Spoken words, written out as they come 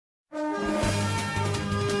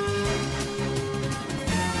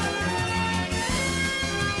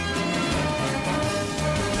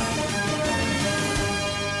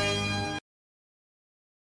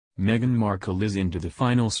Meghan Markle is into the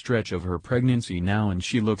final stretch of her pregnancy now and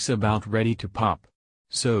she looks about ready to pop.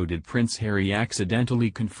 So did Prince Harry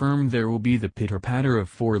accidentally confirm there will be the pitter-patter of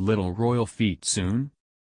 4 little royal feet soon?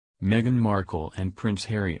 Meghan Markle and Prince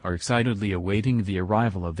Harry are excitedly awaiting the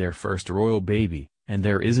arrival of their first royal baby, and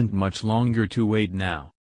there isn't much longer to wait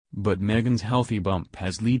now. But Meghan's healthy bump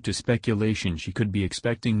has led to speculation she could be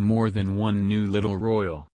expecting more than one new little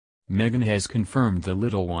royal. Meghan has confirmed the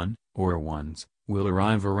little one, or ones, will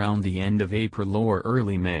arrive around the end of April or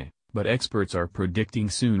early May, but experts are predicting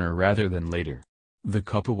sooner rather than later. The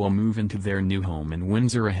couple will move into their new home in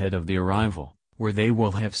Windsor ahead of the arrival, where they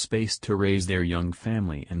will have space to raise their young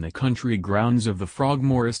family in the country grounds of the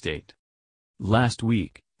Frogmore estate. Last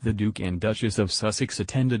week, the Duke and Duchess of Sussex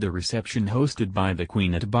attended a reception hosted by the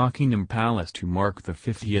Queen at Buckingham Palace to mark the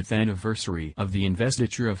 50th anniversary of the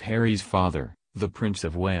investiture of Harry's father, the Prince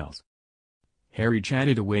of Wales. Harry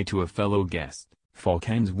chatted away to a fellow guest,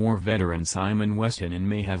 Falklands War veteran Simon Weston, and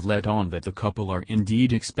may have let on that the couple are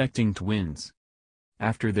indeed expecting twins.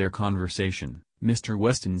 After their conversation, Mr.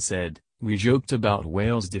 Weston said, "We joked about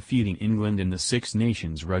Wales defeating England in the Six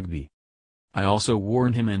Nations rugby. I also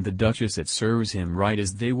warned him and the Duchess it serves him right,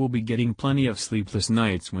 as they will be getting plenty of sleepless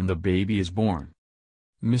nights when the baby is born."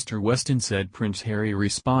 Mr. Weston said Prince Harry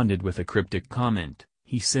responded with a cryptic comment.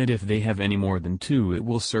 He said if they have any more than 2 it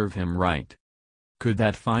will serve him right. Could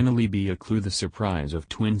that finally be a clue the surprise of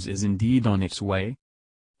twins is indeed on its way?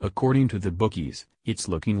 According to the bookies, it's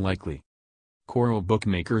looking likely. Coral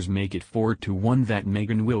bookmakers make it 4-1 that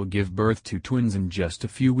Meghan will give birth to twins in just a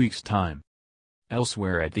few weeks' time.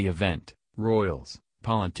 Elsewhere at the event, royals,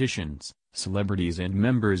 politicians, celebrities and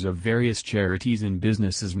members of various charities and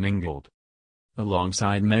businesses mingled.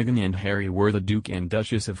 Alongside Meghan and Harry were the Duke and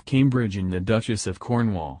Duchess of Cambridge and the Duchess of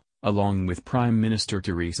Cornwall, along with Prime Minister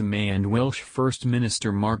Theresa May and Welsh First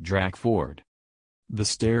Minister Mark Drakeford. The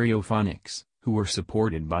Stereophonics, who were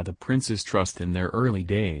supported by the Prince's Trust in their early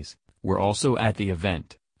days, were also at the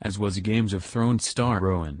event, as was Games of Thrones star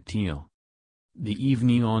Rowan Teale. The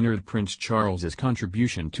evening honored Prince Charles's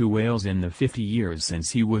contribution to Wales in the 50 years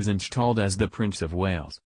since he was installed as the Prince of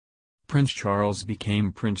Wales. Prince Charles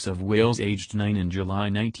became Prince of Wales aged 9 in July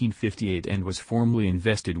 1958 and was formally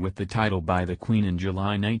invested with the title by the Queen in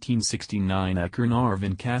July 1969 at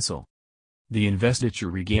Carnarvon Castle. The investiture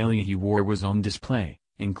regalia he wore was on display,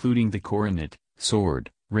 including the coronet,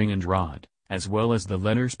 sword, ring and rod, as well as the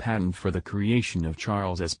letters patent for the creation of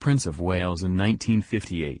Charles as Prince of Wales in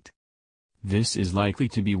 1958. This is likely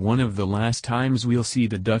to be one of the last times we'll see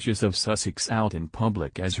the Duchess of Sussex out in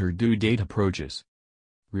public as her due date approaches.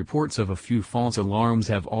 Reports of a few false alarms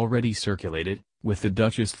have already circulated, with the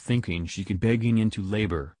Duchess thinking she could be begging into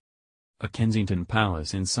labor. A Kensington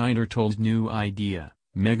Palace insider told New Idea,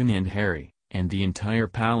 Meghan and Harry, and the entire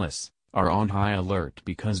palace, are on high alert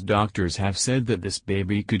because doctors have said that this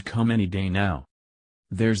baby could come any day now.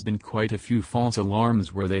 There's been quite a few false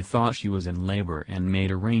alarms where they thought she was in labor and made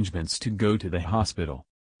arrangements to go to the hospital.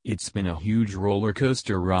 It's been a huge roller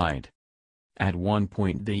coaster ride. At one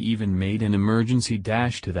point they even made an emergency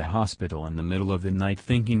dash to the hospital in the middle of the night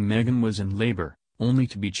thinking Meghan was in labor, only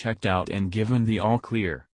to be checked out and given the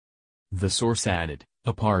all-clear. The source added,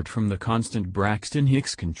 apart from the constant Braxton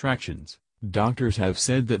Hicks contractions, doctors have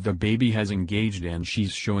said that the baby has engaged and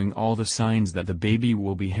she's showing all the signs that the baby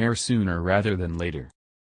will be here sooner rather than later.